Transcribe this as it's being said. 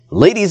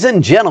Ladies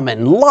and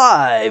gentlemen,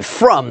 live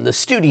from the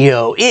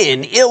studio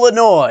in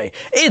Illinois,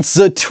 it's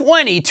the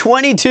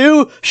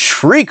 2022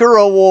 Shrieker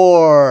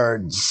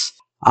Awards.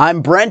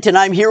 I'm Brent and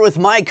I'm here with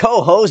my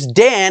co-host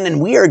Dan,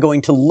 and we are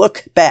going to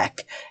look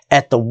back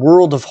at the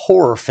world of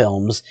horror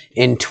films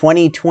in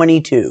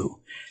 2022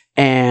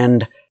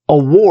 and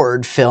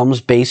award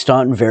films based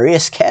on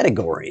various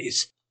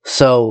categories.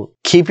 So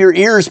keep your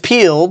ears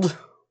peeled.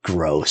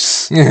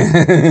 Gross.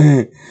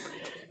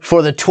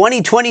 For the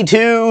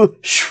 2022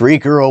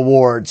 Shrieker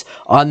Awards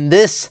on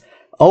this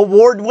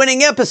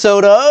award-winning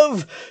episode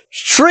of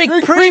Shriek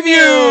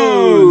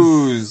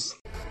Previews!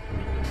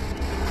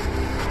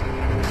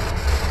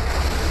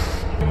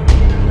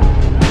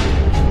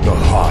 Your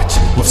heart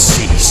will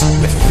seize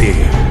with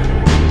fear.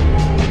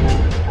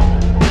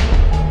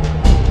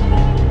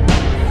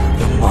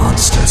 The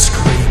monster's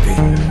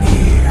creeping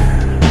near.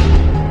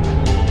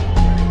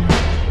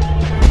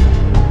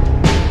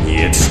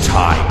 It's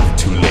time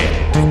to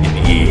lend an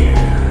ear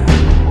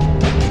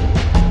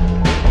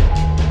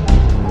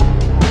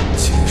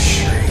to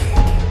Shriek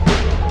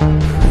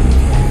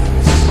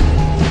Previews.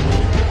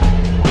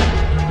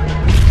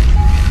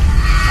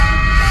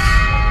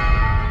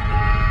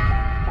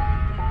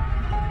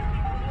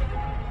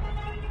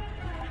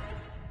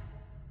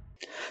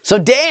 So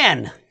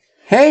Dan,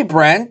 Hey,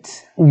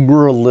 Brent.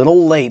 we're a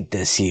little late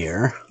this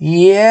year.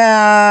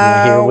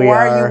 Yeah. Here we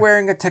why are. are you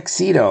wearing a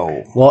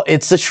tuxedo? Well,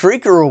 it's the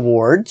Shrieker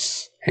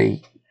Awards,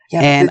 Hey.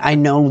 Yeah, and I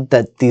know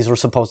that these were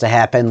supposed to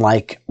happen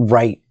like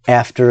right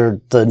after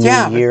the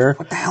new year.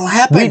 What the hell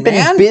happened, We've been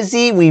man?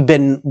 busy. We've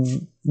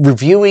been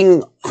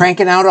reviewing.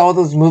 Cranking out all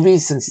those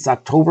movies since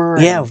October.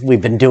 and Yeah,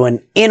 we've been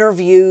doing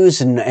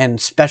interviews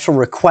and special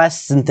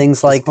requests and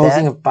things like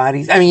disposing that. of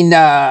bodies. I mean,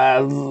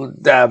 never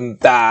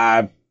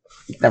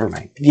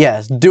mind.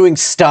 Yeah, doing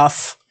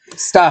stuff.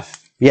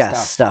 Stuff.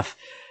 Yes, stuff.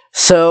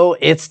 So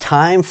it's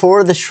time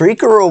for the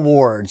Shrieker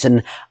Awards,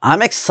 and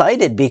I'm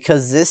excited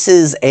because this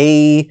is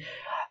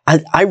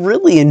I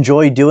really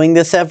enjoy doing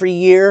this every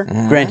year.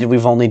 Mm-hmm. Granted,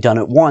 we've only done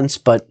it once,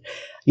 but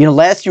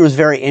last year was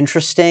very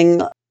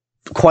interesting.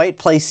 Quiet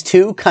Place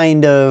 2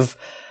 kind of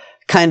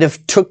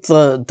took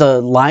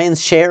the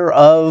lion's share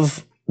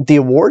of the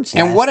awards.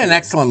 And last what an year.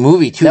 excellent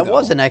movie, too. That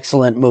was an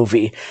excellent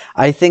movie.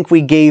 I think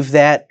we gave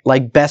that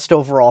like best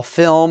overall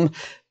film,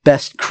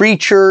 best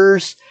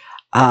creatures,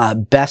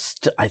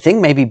 best, I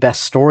think maybe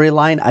best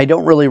storyline. I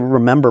don't really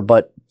remember,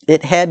 but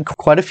it had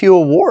quite a few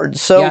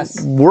awards. So Yes.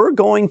 we're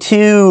going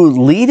to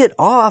lead it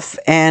off.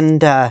 And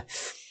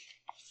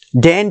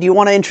Dan, do you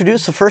want to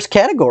introduce the first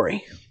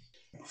category?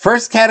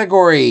 First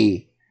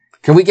category.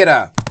 Can we get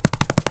a...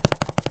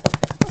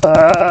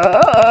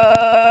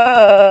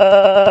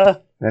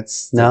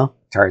 That's No?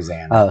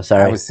 Tarzan. Oh,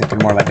 sorry. I was thinking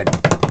more like a...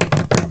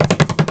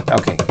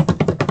 Okay.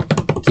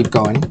 Keep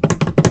going.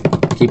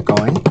 Keep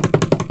going.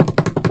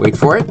 Wait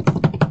for it.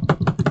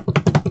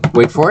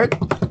 Wait for it.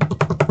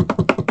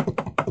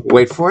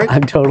 Wait for it.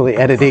 I'm totally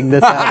editing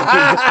this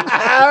out.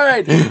 All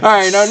right.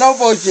 No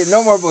bullshit.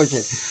 No more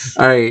bullshit.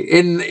 All right.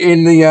 In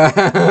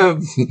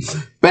the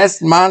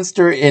best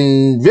monster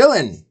in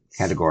villain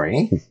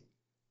category,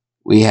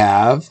 we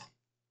have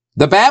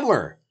the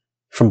Babbler.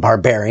 From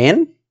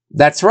Barbarian.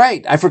 That's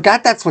right. I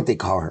forgot that's what they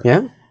call her.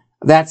 Yeah.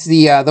 That's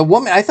the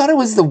woman. I thought it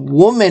was the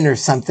woman or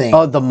something.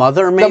 Oh, the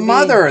mother, maybe? the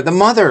mother. The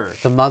mother,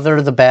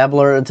 the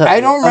Babbler. I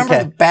don't remember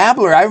Okay. the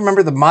Babbler. I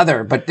remember the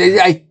mother, but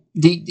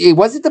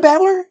was it the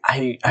Babbler?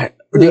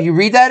 Did you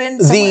read that in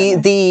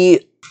somewhere?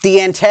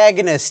 The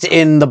antagonist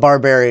in the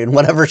Barbarian,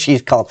 whatever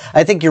she's called.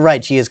 I think you're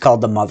right. She is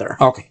called the mother.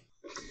 Okay.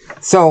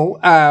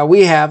 So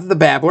we have the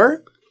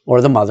Babbler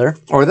Or the mother.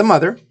 or the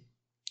mother.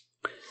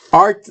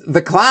 Art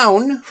the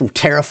Clown. From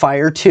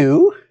Terrifier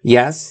 2.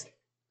 Yes.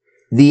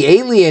 The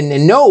alien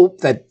in Nope,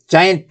 that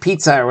giant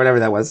pizza or whatever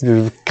that was.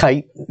 The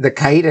kite. The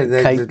kite,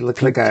 Kite it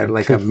looked like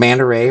a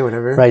manta ray or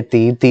whatever. Right.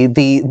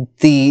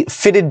 The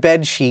fitted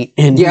bed sheet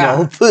in Yeah.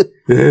 Nope.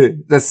 The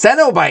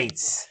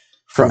Cenobites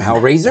from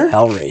Hellraiser.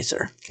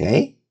 Hellraiser.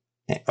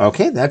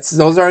 Okay.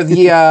 Those are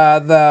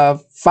the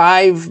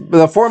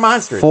four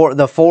monsters.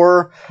 The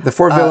four The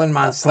four villain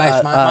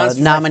monsters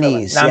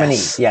nominees.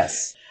 Nominees,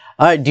 yes.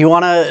 All right. Do you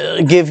want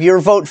to give your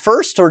vote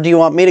first, or do you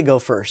want me to go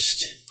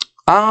first?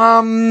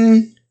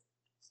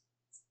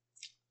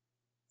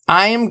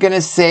 I am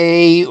gonna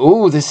say,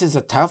 this is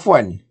a tough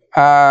one.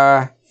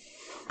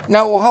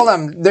 No, well, hold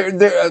on.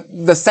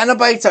 The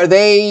Cenobites, are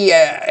they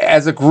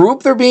as a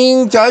group? They're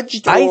being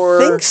judged.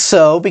 Or? I think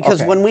so,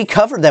 because Okay. when we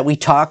covered that, we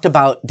talked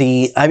about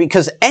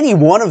because any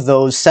one of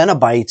those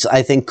Cenobites,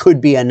 I think, could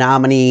be a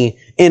nominee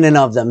in and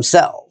of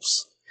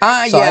themselves. So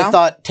yeah. I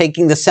thought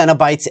taking the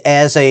Cenobites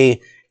as a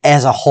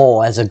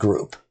whole, as a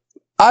group.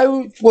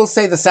 I will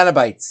say the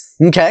Cenobites.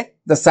 Okay.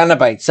 The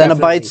Cenobites.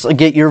 Cenobites, definitely.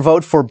 get your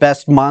vote for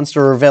best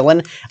monster or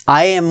villain.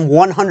 I am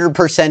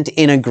 100%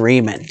 in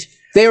agreement.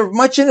 They were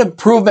much an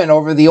improvement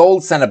over the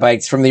old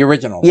Cenobites from the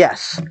original.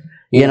 Yes.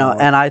 You know,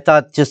 and I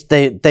thought just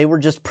they were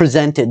just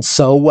presented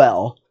so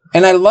well.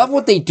 And I love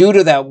what they do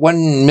to that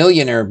one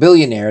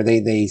billionaire.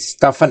 They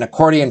stuff an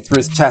accordion through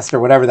his chest or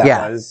whatever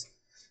that was.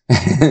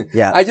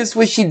 Yeah. I just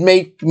wish he'd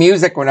make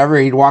music whenever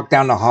he'd walk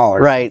down the hall.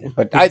 Right.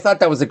 But I thought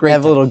that was a great.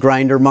 Have a little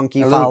grinder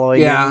monkey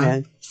following yeah.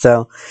 him.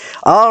 So,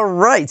 all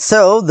right.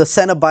 So the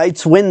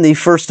Cenobites win the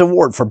first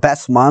award for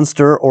best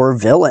monster or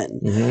villain.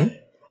 Mm-hmm.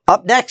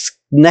 Up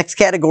next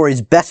category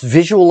is best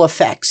visual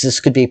effects. This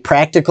could be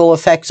practical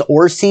effects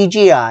or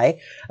CGI,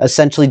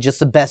 essentially just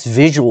the best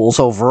visuals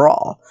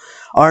overall.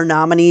 Our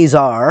nominees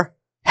are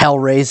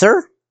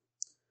Hellraiser,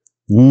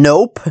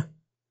 Nope,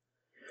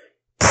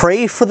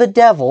 Pray for the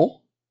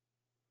Devil,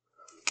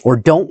 or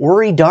Don't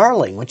Worry,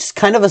 Darling, which is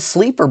kind of a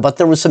sleeper, but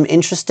there was some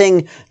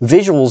interesting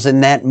visuals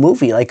in that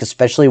movie, like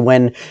especially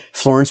when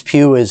Florence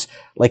Pugh is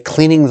like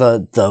cleaning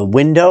the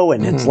window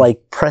and it's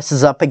like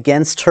presses up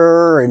against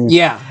her, and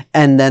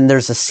and then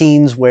there's the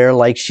scenes where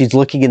like she's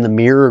looking in the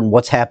mirror and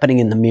what's happening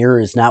in the mirror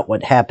is not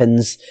what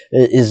happens,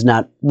 is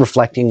not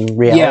reflecting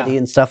reality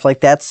and stuff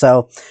like that.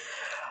 So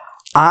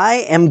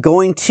I am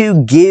going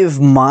to give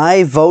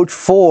my vote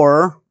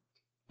for,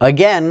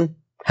 again,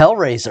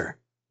 Hellraiser.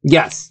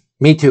 Yes.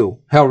 Me too.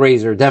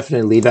 Hellraiser,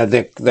 definitely.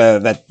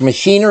 The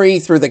machinery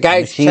through the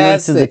guy's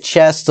chest. Through the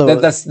chest.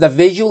 The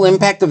visual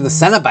impact of the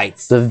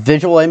Cenobites. The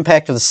visual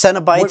impact of the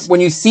Cenobites.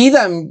 When you see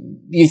them,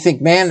 you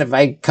think, man, if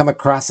I come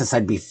across this,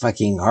 I'd be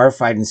fucking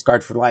horrified and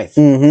scarred for life.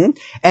 Mm-hmm.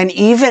 And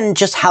even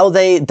just how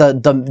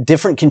the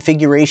different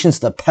configurations,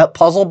 the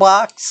puzzle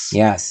box.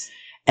 Yes.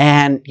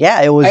 And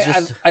yeah, it was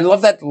I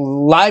love that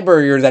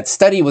library or that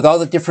study with all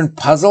the different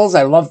puzzles.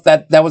 I love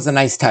that. That was a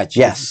nice touch.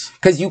 Yes.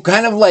 Because you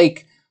kind of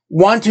like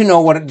want to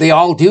know what they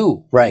all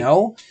do. Right. You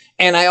know?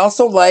 And I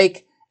also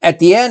like at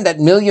the end, that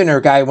millionaire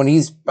guy, when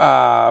he's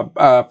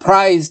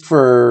prized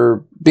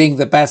for being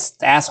the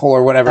best asshole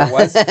or whatever it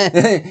was,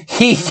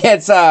 he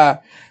gets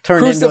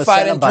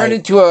crucified and turned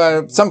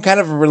into some kind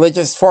of a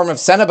religious form of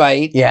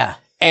Cenobite. Yeah.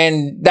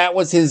 And that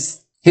was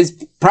his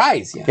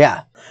prize.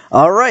 Yeah.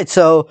 All right.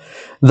 So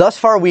thus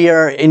far, we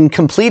are in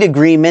complete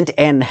agreement,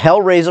 and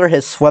Hellraiser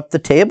has swept the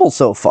table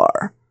so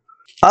far.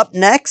 Up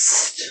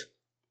next,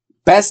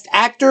 Best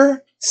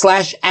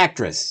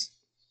Actor/Actress.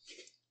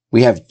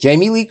 We have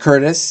Jamie Lee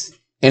Curtis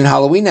in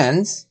Halloween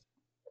Ends.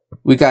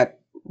 We got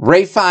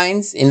Ray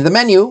Fiennes in The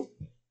Menu.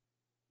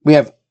 We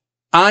have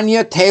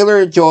Anya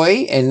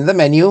Taylor-Joy in The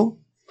Menu.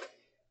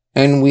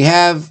 And we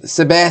have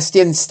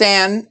Sebastian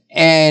Stan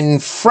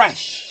and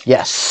Fresh.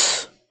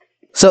 Yes.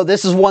 So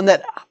this is one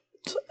that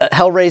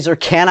Hellraiser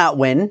cannot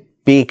win,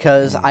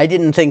 because I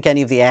didn't think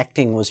any of the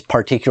acting was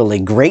particularly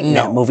great in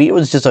that movie. It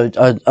was just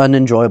an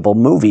enjoyable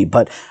movie.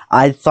 But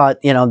I thought,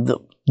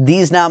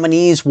 these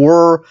nominees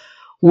were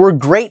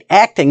great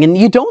acting. And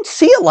you don't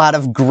see a lot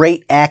of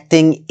great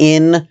acting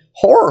in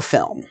horror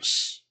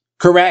films.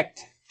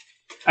 Correct.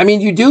 I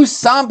mean, you do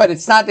some, but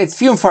it's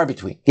few and far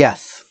between.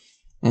 Yes.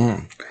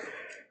 Mm.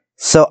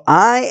 So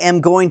I am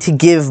going to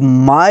give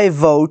my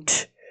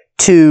vote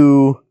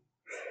to...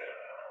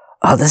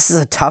 Oh, this is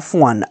a tough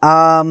one.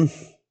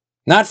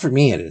 Not for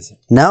me, it isn't.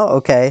 No?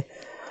 Okay.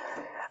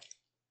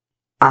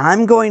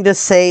 I'm going to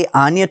say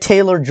Anya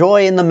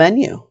Taylor-Joy in The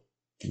Menu.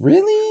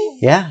 Really?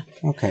 Yeah.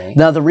 Okay.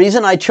 Now, the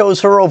reason I chose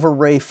her over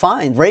Ray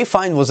Fiennes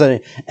was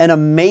an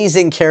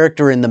amazing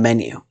character in The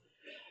Menu.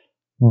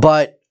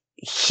 But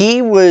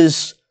he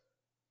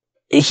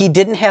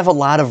didn't have a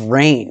lot of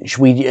range.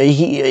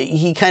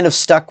 He kind of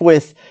stuck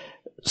with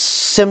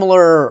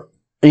similar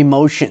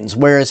emotions,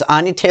 whereas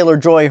Anya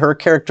Taylor-Joy, her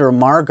character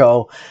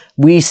Margot,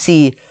 we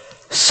see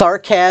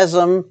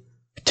sarcasm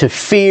to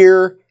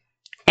fear,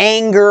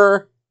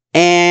 anger,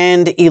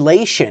 and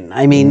elation.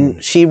 I mean,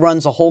 she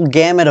runs a whole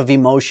gamut of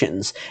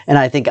emotions, and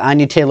I think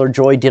Anya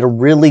Taylor-Joy did a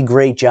really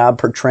great job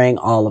portraying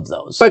all of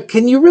those. But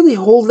can you really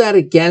hold that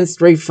against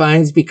Ray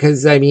Fiennes?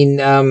 Because I mean,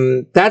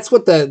 that's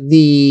what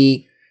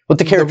the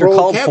character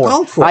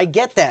called for. I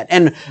get that.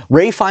 And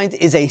Ray Fiennes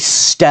is a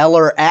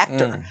stellar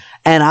actor.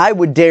 And I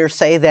would dare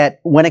say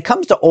that when it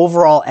comes to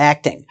overall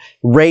acting,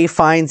 Ray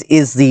Fiennes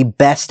is the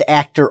best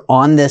actor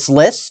on this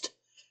list.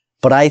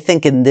 But I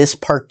think in this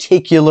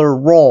particular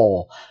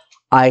role,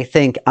 I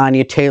think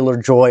Anya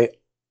Taylor-Joy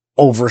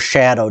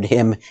overshadowed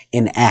him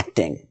in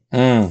acting.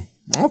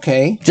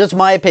 Okay. Just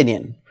my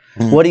opinion.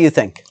 What do you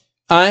think?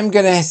 I'm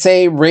going to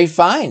say Ray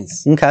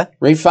Fiennes. Okay.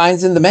 Ray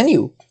Fiennes in The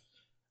Menu.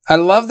 I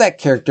love that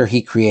character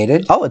he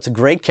created. Oh, it's a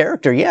great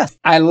character, yes.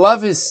 I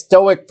love his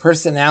stoic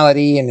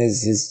personality and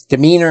his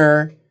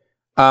demeanor.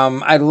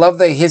 I love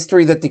the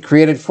history that they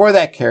created for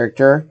that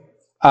character.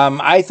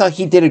 I thought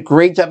he did a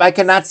great job. I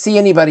cannot see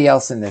anybody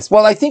else in this.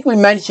 Well, I think we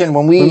mentioned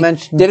when we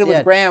did it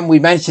with Graham, we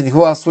mentioned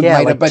who else would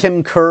might have. But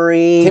Tim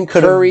Curry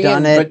could have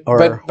done it.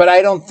 But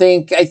I don't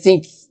think, I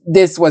think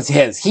this was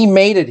his. He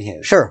made it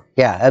his. Sure.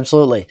 Yeah,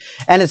 absolutely.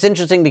 And it's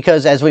interesting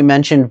because, as we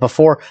mentioned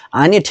before,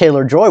 Anya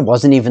Taylor-Joy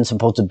wasn't even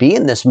supposed to be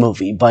in this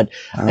movie, but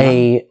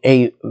a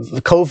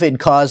COVID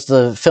caused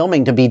the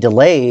filming to be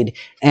delayed,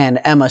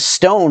 and Emma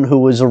Stone, who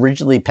was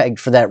originally pegged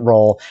for that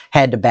role,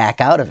 had to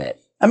back out of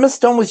it. Emma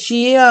Stone, was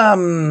she?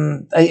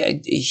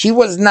 She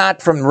was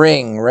not from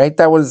Ring, right?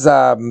 That was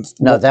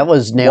No, that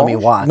was Naomi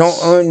Watts.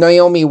 No,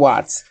 Naomi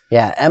Watts.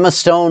 Yeah, Emma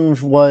Stone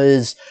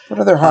was. What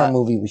other horror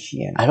movie was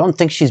she in? I don't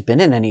think she's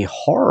been in any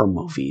horror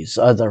movies.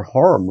 Other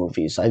horror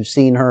movies. I've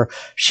seen her.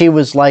 She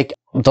was like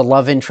the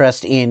love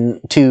interest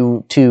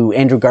to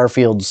Andrew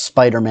Garfield's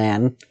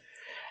Spider-Man,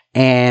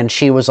 and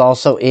she was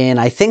also in.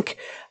 I think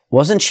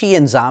wasn't she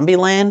in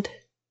Zombieland?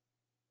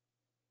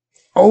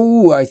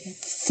 Oh, I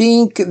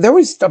think there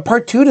was a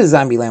part 2 to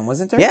Zombieland,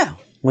 wasn't there? Yeah,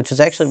 which is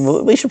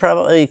actually, we should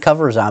probably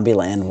cover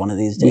Zombieland one of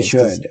these days. We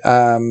should.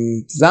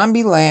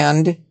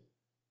 Zombieland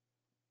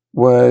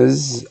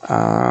was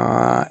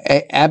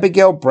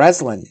Abigail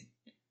Breslin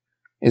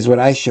is what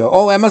I show.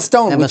 Oh, Emma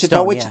Stone,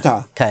 Wichita.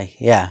 Yeah. Okay,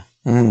 yeah.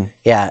 Mm.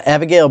 Yeah,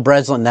 Abigail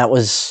Breslin, that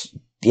was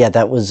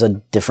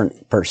a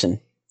different person.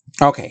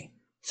 Okay.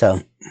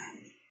 So,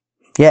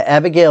 yeah,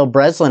 Abigail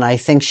Breslin, I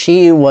think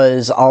she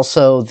was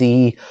also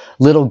the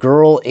little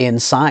girl in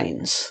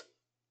Signs.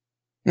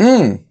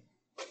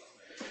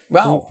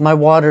 Wow. My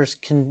water's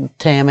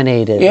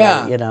contaminated.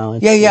 Yeah.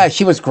 Yeah,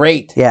 she was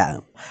great. Yeah.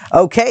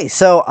 Okay,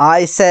 so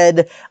I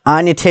said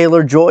Anya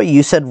Taylor-Joy,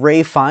 you said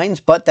Ralph Fiennes,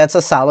 but that's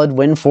a solid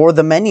win for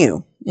The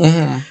Menu.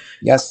 Mm-hmm.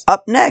 Yes.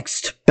 Up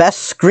next,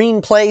 Best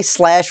Screenplay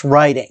 /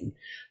 Writing.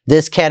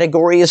 This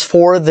category is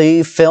for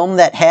the film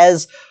that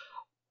has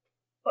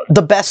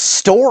the best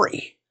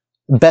story.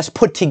 Best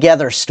put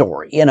together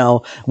story,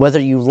 whether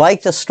you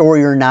like the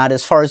story or not,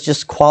 as far as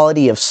just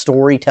quality of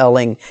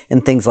storytelling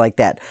and things like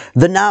that.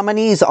 The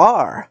nominees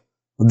are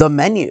The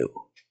Menu,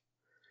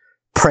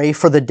 Pray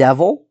for the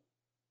Devil,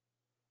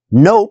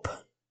 Nope,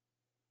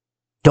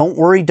 Don't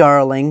Worry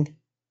Darling,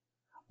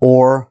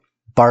 or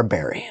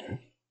Barbarian.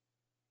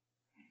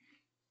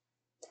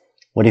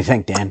 What do you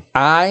think, Dan?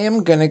 I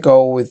am going to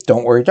go with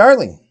Don't Worry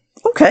Darling.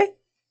 Okay,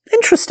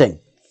 interesting.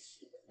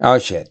 Oh,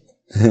 shit.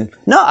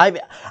 No,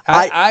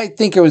 I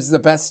think it was the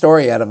best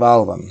story out of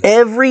all of them.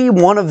 Every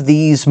one of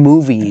these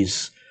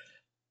movies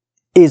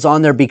is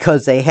on there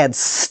because they had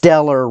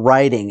stellar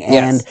writing. Yes.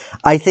 And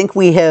I think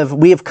we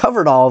have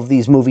covered all of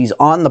these movies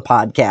on the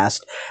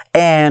podcast,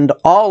 and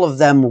all of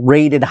them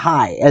rated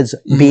high as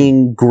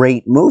being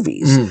great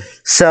movies. Mm.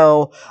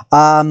 So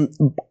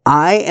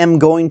I am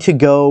going to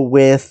go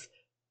with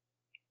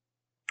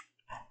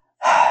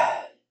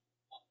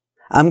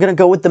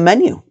The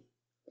Menu.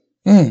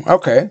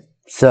 Okay.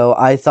 So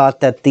I thought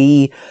that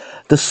the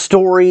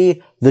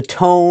story, the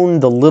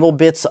tone, the little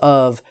bits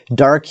of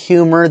dark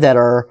humor that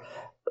are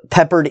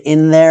peppered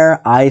in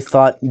there, I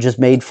thought just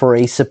made for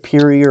a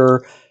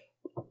superior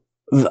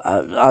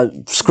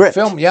script.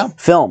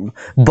 Film.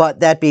 But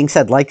that being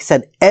said, like I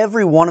said,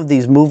 every one of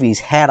these movies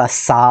had a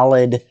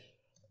solid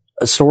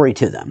story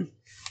to them.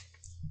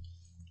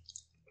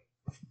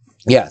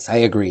 Yes, I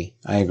agree.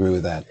 I agree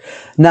with that.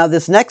 Now,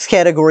 this next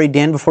category,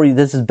 Dan,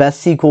 this is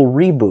Best Sequel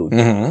Reboot.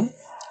 Mm-hmm.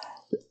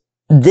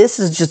 This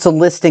is just a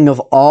listing of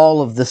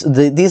all of this.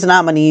 These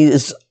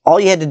nominees, all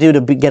you had to do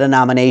to get a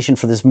nomination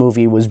for this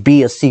movie was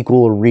be a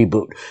sequel or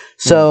reboot.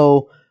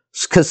 So,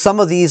 because some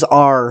of these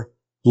are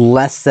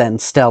less than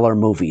stellar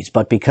movies,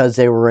 but because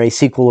they were a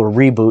sequel or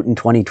reboot in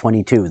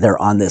 2022, they're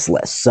on this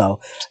list.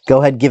 So, go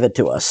ahead, give it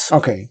to us.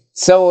 Okay.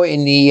 So,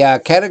 in the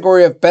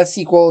category of Best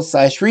Sequel /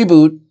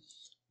 Reboot,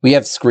 we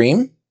have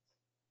Scream.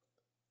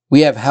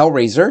 We have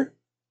Hellraiser.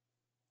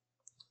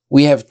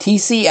 We have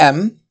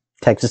TCM.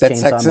 Texas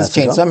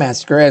Chainsaw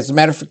Massacre. As a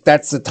matter of fact,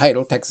 that's the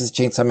title, Texas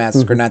Chainsaw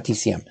Massacre, not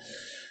TCM.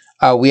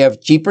 We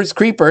have Jeepers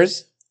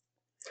Creepers.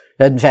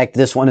 In fact,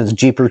 this one is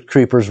Jeepers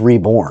Creepers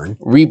Reborn.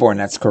 Reborn,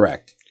 that's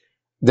correct.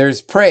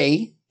 There's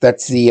Prey.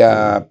 That's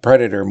the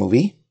Predator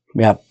movie.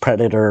 Yeah,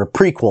 Predator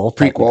prequel.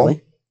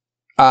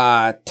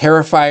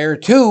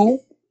 Terrifier 2.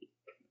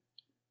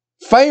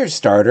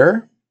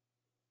 Firestarter.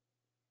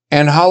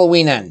 And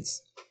Halloween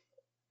Ends.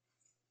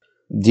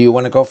 Do you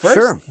want to go first?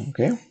 Sure.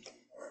 Okay.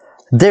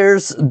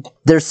 There's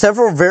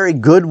several very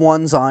good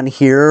ones on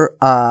here,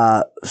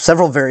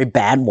 several very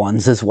bad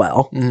ones as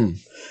well. Mm.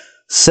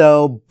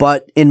 So,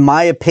 but in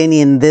my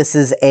opinion, this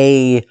is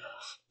a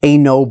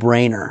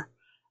no-brainer.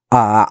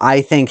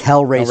 I think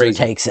Hellraiser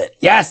takes it.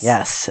 Yes.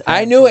 Yes.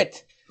 I knew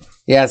it.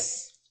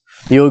 Yes.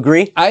 You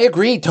agree? I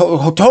agree.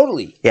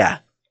 Totally. Yeah.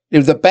 It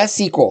was the best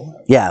sequel.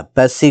 Yeah,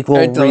 best sequel,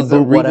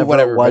 reboot,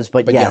 whatever it was.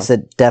 But yes, yeah.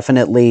 It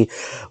definitely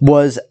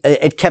was.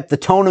 It kept the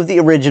tone of the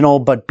original,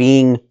 but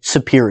being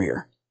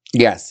superior.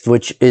 Yes.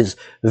 Which is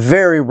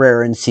very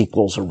rare in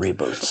sequels or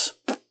reboots.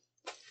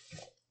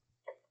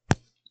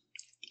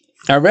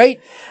 All right.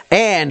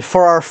 And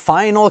for our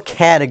final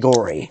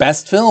category.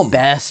 Best film.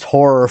 Best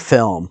horror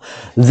film.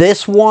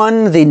 This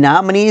one, the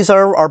nominees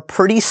are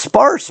pretty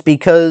sparse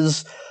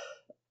because,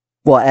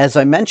 well, as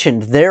I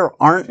mentioned, there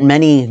aren't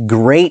many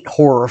great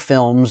horror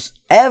films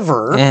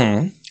ever.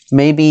 Mm-hmm.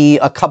 Maybe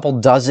a couple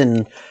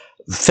dozen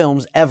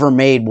films ever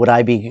made would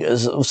I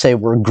say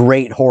were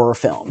great horror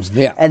films.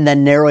 Yeah. And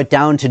then narrow it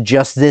down to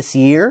just this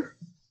year.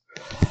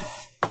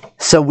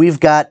 So we've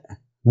got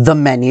The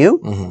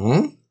Menu,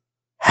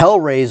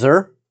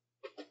 Hellraiser,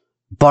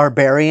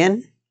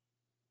 Barbarian,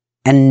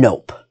 and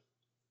Nope.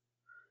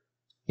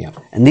 Yeah.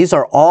 And these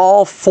are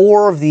all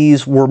 4 of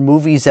these were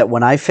movies that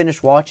when I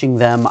finished watching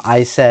them,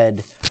 I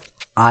said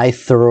I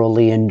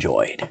thoroughly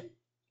enjoyed.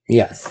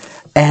 Yes.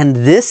 And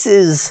this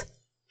is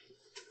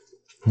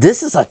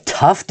a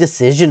tough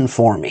decision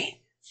for me.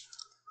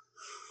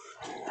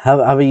 How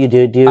about you,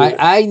 dude?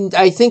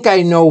 I think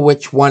I know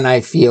which one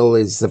I feel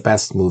is the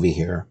best movie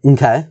here.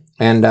 Okay.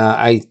 And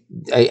I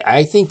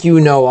think you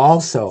know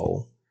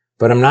also,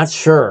 but I'm not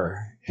sure.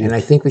 And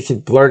I think we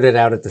should blurt it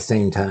out at the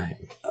same time.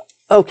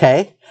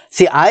 Okay.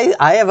 See,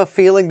 I have a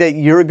feeling that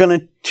you're going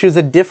to choose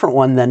a different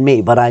one than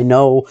me, but I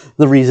know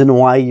the reason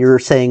why you're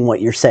saying what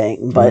you're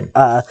saying. But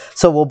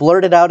so we'll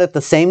blurt it out at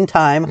the same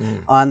time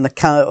on the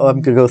count.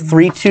 I'm going to go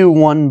 3, 2,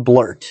 1,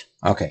 blurt.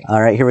 Okay.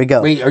 All right, here we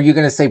go. Wait, are you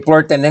going to say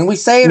blurt and then we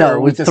say it? No, or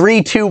we with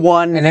 3, 2,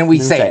 1. And then we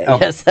say it.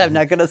 Okay. Yes, I'm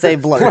not going to say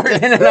blurt. Blurt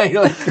and then I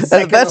like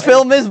The best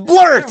film is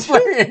Blurt.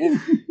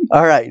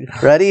 All right,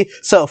 ready?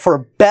 So for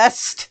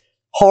best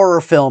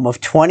horror film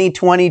of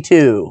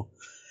 2022,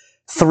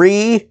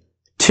 3,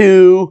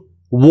 2,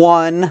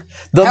 1,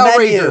 The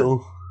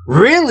Menu.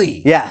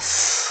 Really?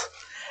 Yes.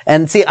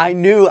 And see, I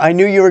knew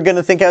you were going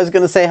to think I was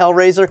going to say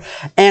Hellraiser.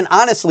 And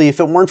honestly, if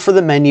it weren't for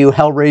The Menu,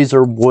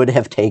 Hellraiser would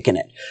have taken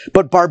it.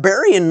 But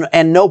Barbarian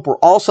and Nope were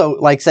also,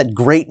 like I said,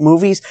 great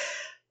movies.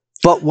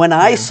 But when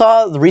I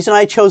saw, the reason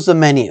I chose The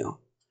Menu,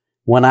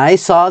 when I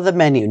saw The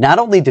Menu, not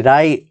only did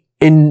I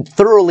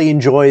thoroughly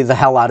enjoy the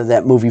hell out of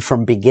that movie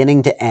from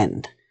beginning to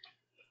end,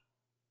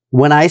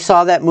 when I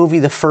saw that movie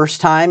the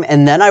first time,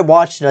 and then I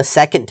watched it a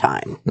second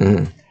time,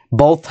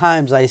 both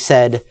times I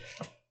said,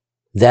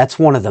 that's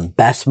one of the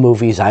best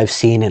movies I've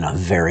seen in a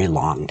very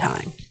long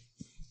time.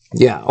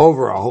 Yeah,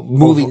 overall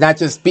movie, not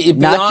just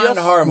beyond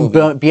horror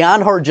movie.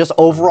 Beyond horror, just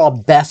overall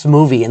best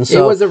movie. And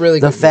so it was a really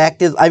good the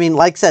fact is, I mean,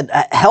 like I said,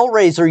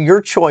 Hellraiser, your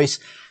choice,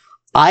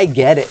 I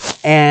get it.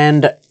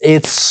 And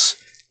it's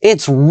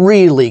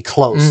really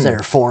close there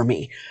for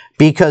me.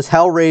 Because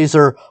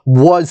Hellraiser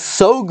was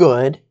so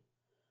good.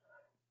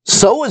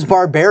 So was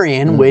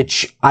Barbarian,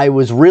 which I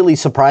was really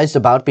surprised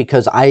about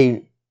because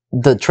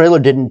the trailer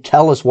didn't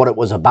tell us what it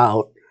was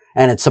about,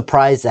 and it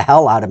surprised the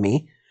hell out of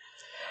me.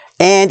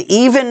 And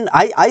even,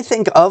 I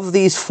think of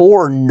these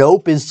 4,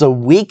 Nope is the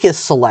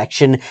weakest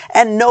selection,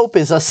 and Nope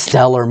is a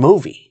stellar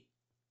movie.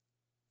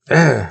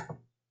 Okay,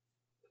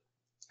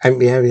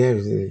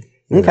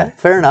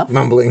 fair enough.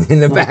 Mumbling in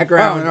the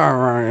background.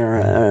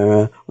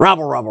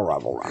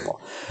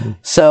 Rumble.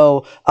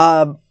 So,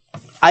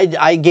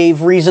 I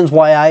gave reasons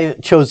why I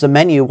chose The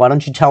Menu. Why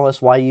don't you tell us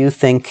why you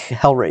think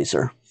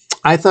Hellraiser?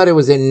 I thought it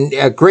was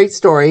a great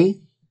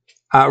story.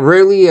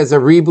 Rarely as a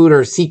reboot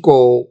or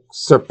sequel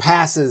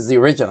surpasses the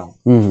original.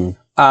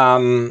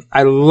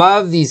 I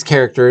love these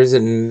characters,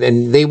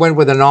 and they went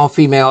with an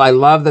all-female. I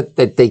love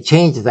that they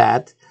changed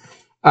that.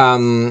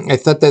 I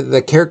thought that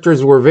the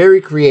characters were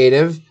very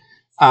creative.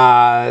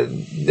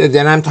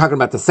 Then I'm talking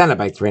about the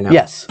Cenobites right now.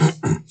 Yes.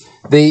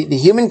 The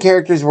human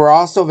characters were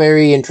also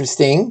very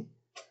interesting.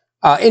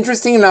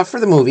 Interesting enough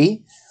for the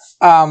movie.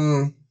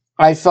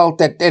 I felt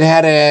that it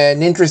had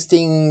an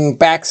interesting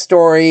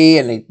backstory,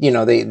 and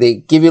they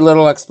give you a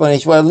little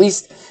explanation. Well, at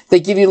least they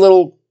give you a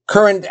little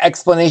current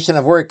explanation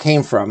of where it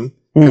came from,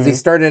 because they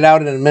started out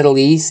in the Middle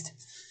East.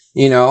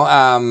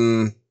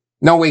 No,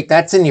 wait,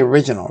 that's in the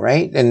original,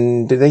 right?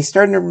 And they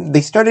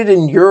started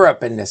in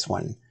Europe in this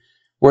one,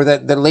 where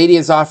the lady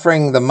is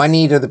offering the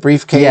money to the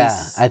briefcase.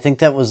 Yeah, I think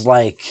that was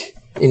like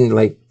in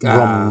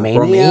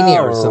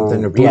Romania or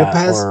something, or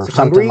Budapest, or something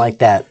Hungary? like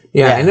that.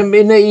 Yeah, in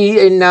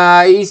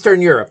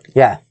Eastern Europe.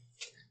 Yeah.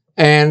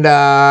 And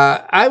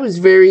I was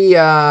very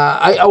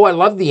I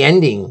love the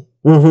ending.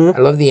 Mm-hmm. I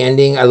love the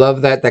ending. I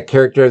love that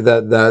character,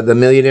 the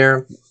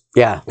millionaire.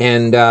 Yeah.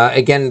 And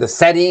again, the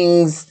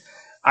settings.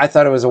 I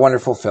thought it was a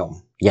wonderful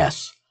film.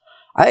 Yes.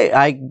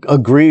 I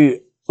agree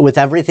with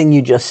everything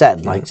you just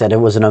said. Like I said, it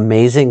was an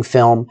amazing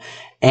film,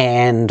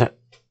 and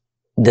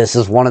this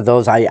is one of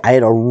those I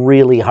had a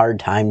really hard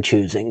time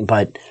choosing,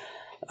 but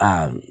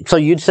so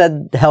you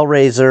said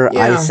Hellraiser,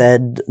 Yeah. I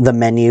said The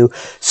Menu.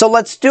 So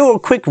let's do a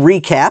quick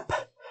recap.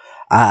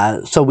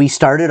 So we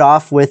started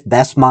off with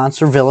Best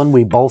Monster Villain.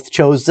 We both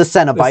chose the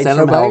Cenobites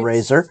from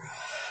Hellraiser.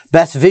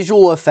 Best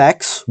Visual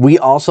Effects, we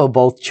also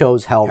both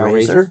chose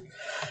Hellraiser.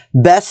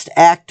 Best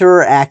Actor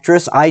or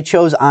Actress, I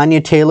chose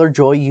Anya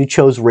Taylor-Joy. You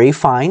chose Ralph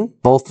Fiennes,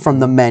 both from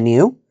The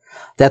Menu.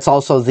 That's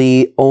also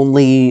the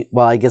only,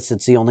 well, I guess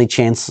it's the only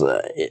chance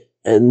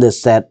in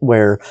this set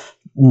where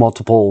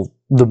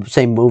the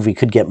same movie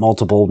could get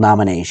multiple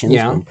nominations.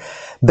 Yeah.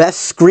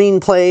 Best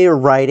Screenplay or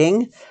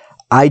Writing,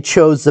 I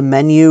chose The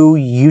Menu.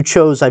 You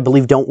chose, I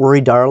believe, Don't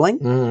Worry, Darling.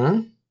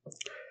 Mm-hmm.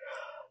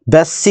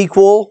 Best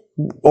Sequel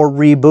or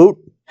Reboot,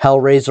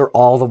 Hellraiser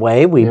all the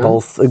way. We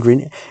both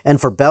agree.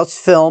 And for Best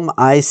Film,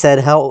 I said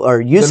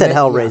you said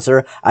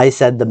Hellraiser. Yeah. I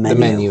said The Menu.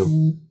 The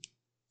Menu.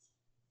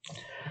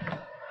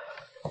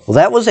 Well,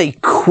 that was a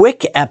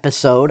quick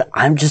episode.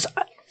 I'm just,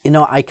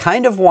 I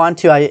kind of want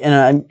to,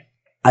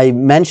 I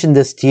mentioned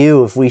this to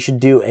you, if we should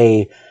do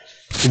a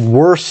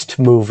worst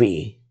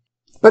movie.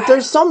 But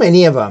there's so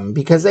many of them,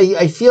 because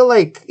I feel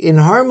like in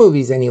horror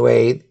movies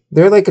anyway,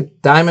 they're like a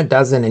dime a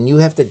dozen, and you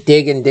have to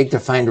dig and dig to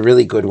find a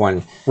really good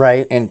one.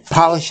 Right. And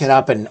polish it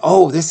up, and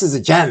this is a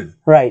gem.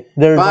 Right.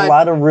 There's a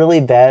lot of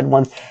really bad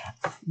ones.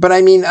 But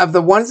I mean, of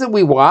the ones that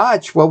we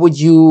watch, what would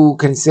you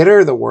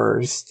consider the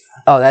worst?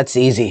 Oh, that's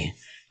easy.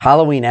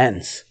 Halloween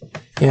Ends.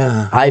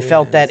 Yeah. I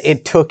felt that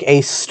it took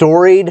a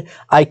storied,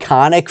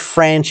 iconic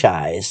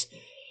franchise,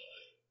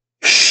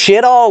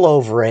 shit all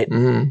over it,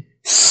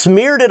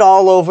 smeared it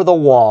all over the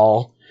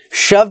wall,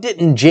 shoved it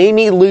in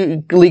Jamie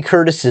Lee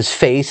Curtis's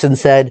face and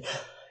said,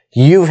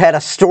 "You've had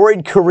a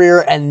storied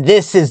career and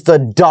this is the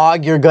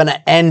dog you're going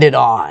to end it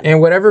on."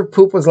 And whatever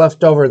poop was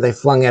left over, they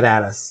flung it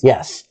at us.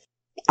 Yes.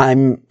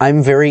 I'm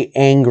very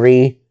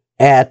angry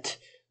at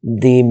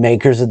the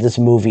makers of this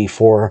movie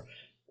for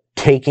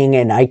taking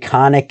an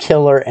iconic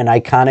killer, an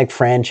iconic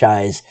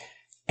franchise,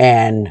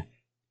 and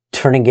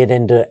turning it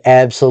into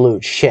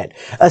absolute shit.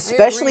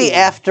 Especially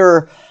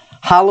after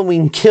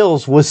Halloween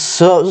Kills was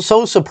so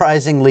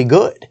surprisingly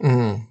good.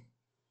 Mm-hmm.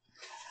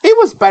 It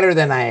was better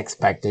than I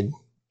expected.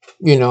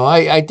 You know,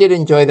 I did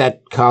enjoy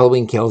that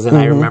Halloween Kills, and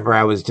I remember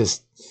I was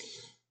just,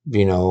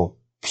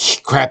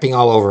 crapping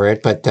all over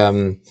it.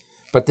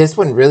 But this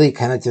one really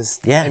kind of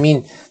just, I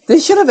mean,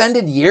 this should have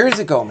ended years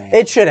ago, man.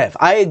 It should have.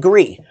 I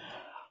agree.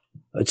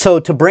 So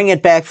to bring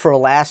it back for a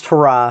last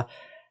hurrah,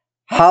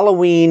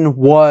 Halloween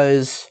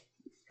was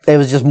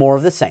just more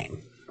of the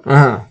same.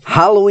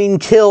 Halloween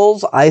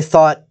Kills, I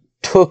thought,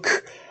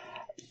 took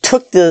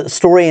the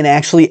story and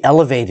actually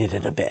elevated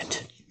it a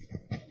bit.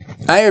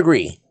 I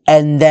agree.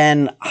 And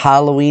then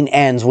Halloween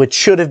Ends, which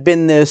should have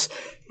been this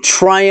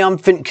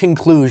triumphant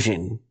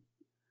conclusion,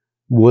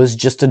 was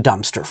just a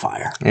dumpster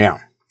fire. Yeah.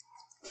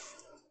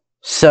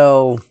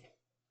 So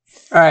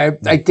I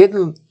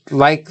didn't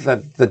like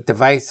the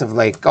device of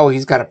like,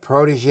 he's got a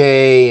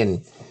protege,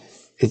 and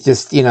it's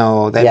just,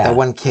 that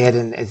one kid,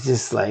 and it's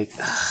just like,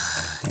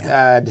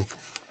 God,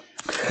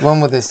 when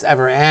will this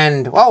ever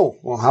end? Oh,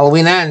 well,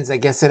 Halloween ends. I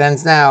guess it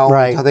ends now.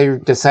 Right. Until they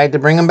decide to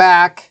bring him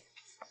back.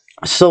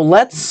 So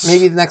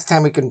maybe the next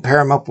time we can pair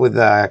him up with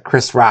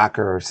Chris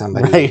Rocker or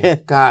somebody.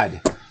 Right.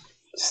 God,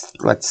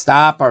 just let's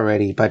stop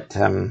already. But,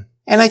 and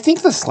I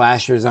think the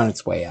slasher is on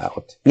its way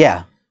out.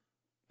 Yeah.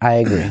 I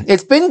agree.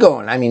 It's been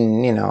going. I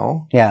mean,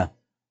 Yeah.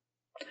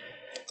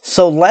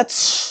 So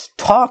let's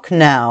talk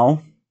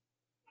now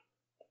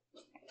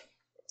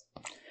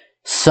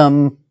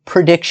some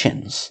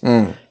predictions.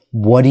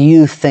 What do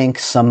you think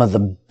some of the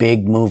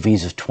big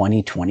movies of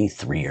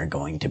 2023 are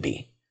going to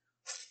be?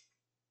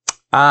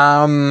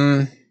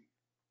 Knock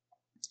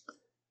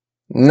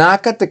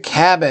at the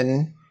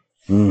Cabin.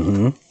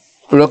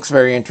 Looks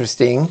very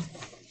interesting.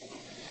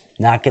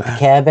 Knock at the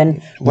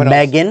Cabin.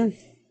 Megan.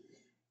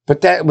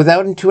 But that was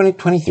out in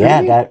 2023?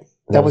 Yeah,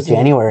 that was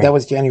January. That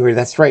was January.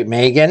 That's right.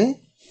 Megan.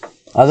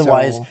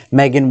 Otherwise,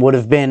 Megan would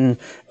have been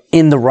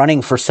in the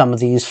running for some of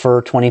these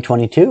for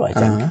 2022, I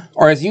think.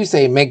 Or as you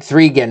say, Meg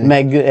Thregan.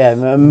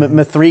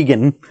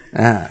 Methregan.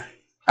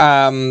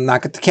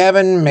 Knock at the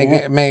Cabin,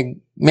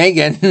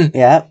 Megan.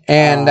 Yeah.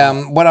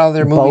 And what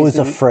other movies?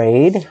 Beau's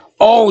Afraid.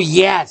 Oh,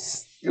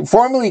 yes.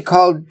 Formerly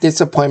called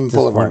Disappointment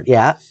Boulevard.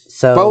 Yeah.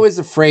 So Beau is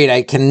Afraid.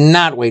 I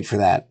cannot wait for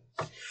that.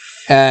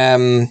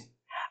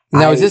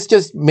 Now, is this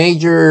just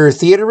major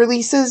theater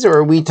releases, or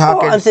are we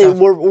talking? I'd say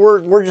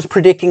we're just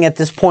predicting at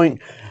this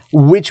point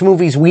which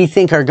movies we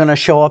think are going to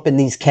show up in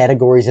these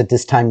categories at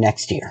this time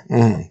next year.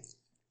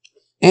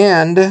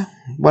 And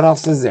what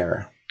else is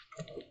there?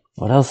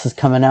 What else is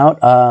coming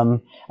out?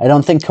 I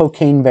don't think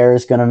Cocaine Bear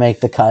is going to make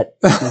the cut.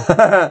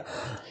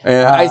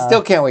 I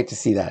still can't wait to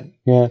see that.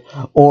 Yeah.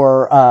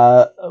 Or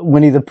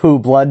Winnie the Pooh,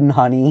 Blood and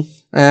Honey.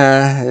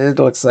 It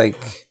looks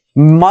like.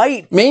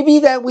 Maybe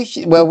that we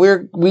should. Well,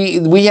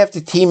 we have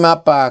to team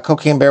up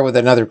Cocaine Bear with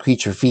another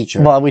creature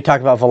feature. Well, we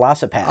talked about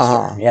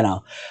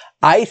Velocipaster.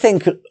 I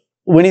think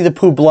Winnie the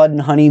Pooh, Blood and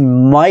Honey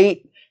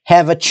might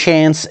have a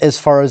chance as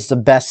far as the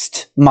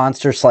best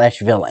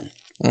monster/villain.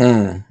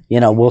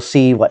 We'll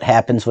see what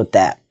happens with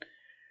that.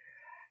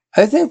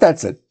 I think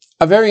that's a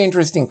very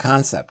interesting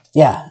concept.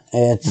 Yeah,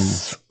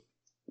 it's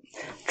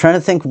trying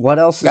to think what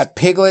else. You got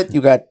Piglet,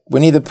 you got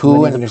Winnie the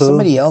Pooh, and there's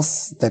somebody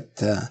else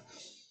that.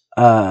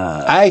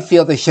 I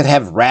feel they should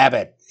have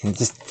Rabbit. And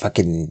just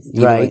fucking,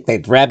 like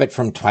that Rabbit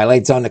from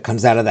Twilight Zone that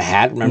comes out of the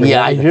hat. Remember?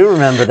 Yeah, I do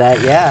remember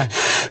that. Yeah.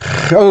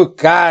 Oh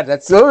God,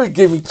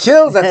 give me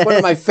chills. That's one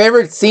of my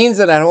favorite scenes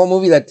in that whole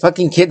movie. That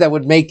fucking kid that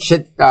would make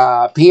shit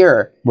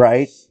appear.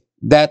 Right.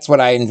 That's what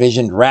I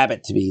envisioned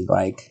Rabbit to be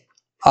like.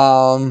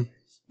 What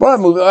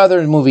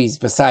other movies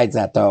besides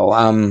that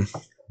though?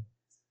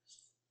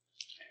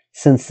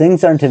 Since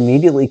things aren't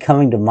immediately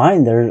coming to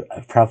mind, there's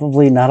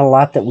probably not a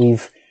lot that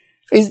we've.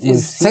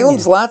 Is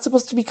Salem's Lot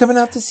supposed to be coming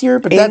out this year?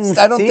 But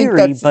I don't think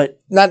that's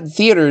not in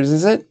theaters,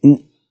 is it?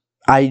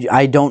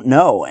 I don't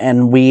know,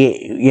 and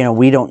we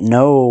don't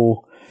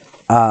know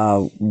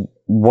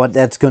what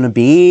that's going to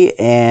be,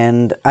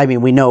 and I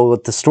mean we know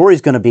what the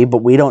story's going to be, but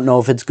we don't know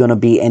if it's going to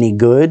be any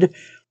good.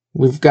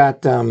 We've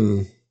got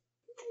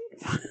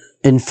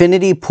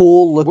Infinity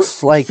Pool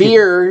looks like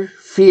Fear,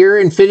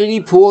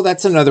 Infinity Pool.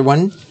 That's another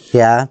one.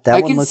 Yeah, that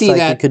I one can looks see like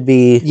that. it could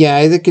be.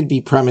 Yeah, that could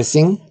be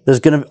promising. There's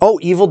gonna. Oh,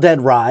 Evil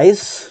Dead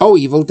Rise. Oh,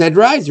 Evil Dead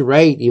Rise. You're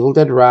right. Evil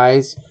Dead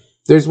Rise.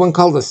 There's one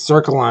called The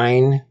Circle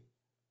Line.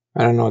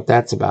 I don't know what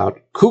that's about.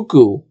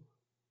 Cuckoo.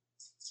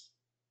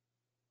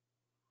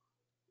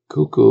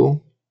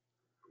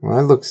 Well,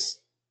 that looks...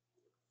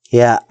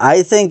 Yeah,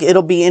 I think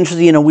it'll be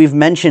interesting. You know, we've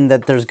mentioned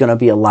that there's going to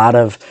be a lot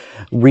of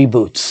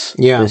reboots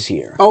this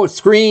year. Oh,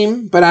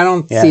 Scream, but I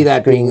don't see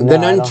that Scream, being... no, The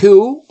Nun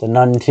 2. The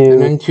Nun 2. The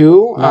Nun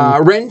 2.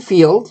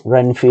 Renfield.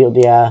 Renfield,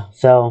 yeah.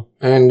 So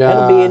And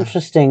it'll be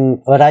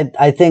interesting. But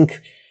I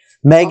think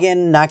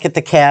Megan, Knock at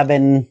the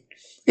Cabin.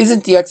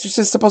 Isn't The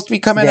Exorcist supposed to be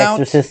coming out?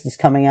 The Exorcist is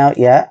coming out,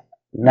 yeah.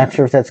 Not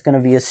sure if that's going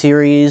to be a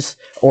series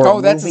or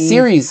a that's a movie.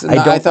 series. No,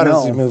 I thought know. it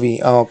was a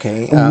movie. Oh,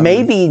 okay.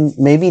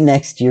 Maybe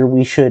next year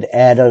we should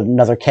add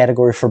another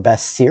category for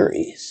best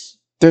series.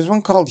 There's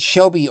one called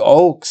Shelby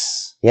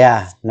Oaks.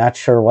 Yeah, not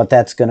sure what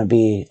that's going to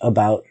be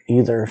about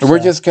either. We're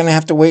just going to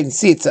have to wait and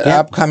see. It's an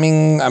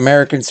upcoming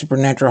American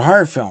supernatural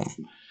horror film.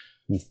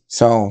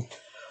 So,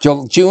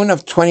 June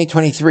of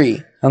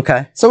 2023.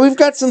 Okay. So we've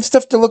got some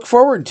stuff to look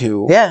forward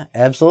to. Yeah,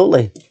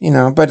 absolutely. You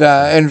know, but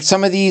and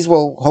some of these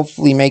will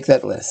hopefully make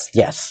that list.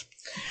 Yes.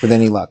 With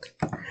any luck.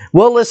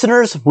 Well,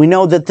 listeners, we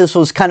know that this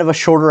was kind of a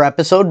shorter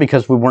episode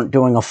because we weren't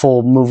doing a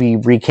full movie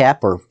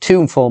recap or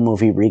 2 full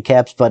movie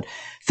recaps, but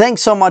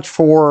thanks so much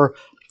for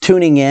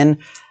tuning in.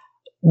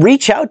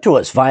 Reach out to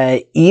us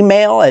via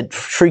email at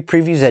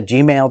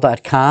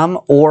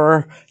shriekpreviews@gmail.com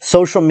or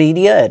social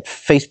media at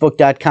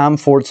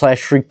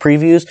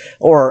facebook.com/shriekpreviews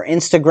or our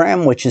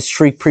Instagram, which is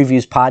Shriek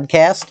Previews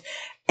Podcast.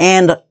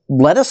 And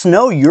let us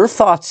know your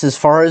thoughts as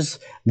far as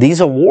these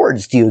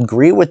awards. Do you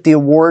agree with the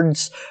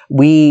awards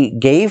we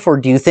gave, or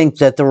do you think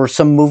that there were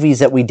some movies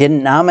that we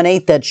didn't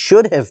nominate that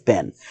should have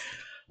been?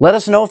 Let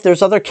us know if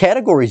there's other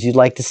categories you'd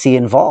like to see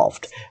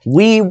involved.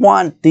 We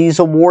want these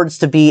awards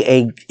to be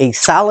a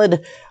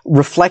solid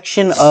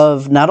reflection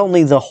of not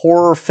only the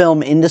horror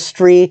film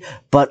industry,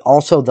 but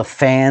also the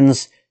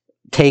fans'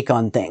 take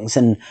on things.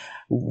 And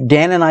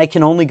Dan and I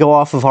can only go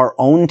off of our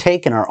own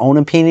take and our own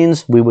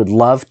opinions. We would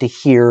love to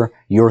hear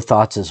your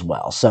thoughts as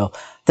well. So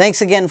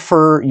thanks again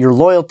for your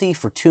loyalty,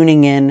 for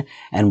tuning in,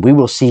 and we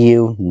will see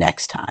you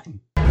next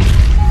time.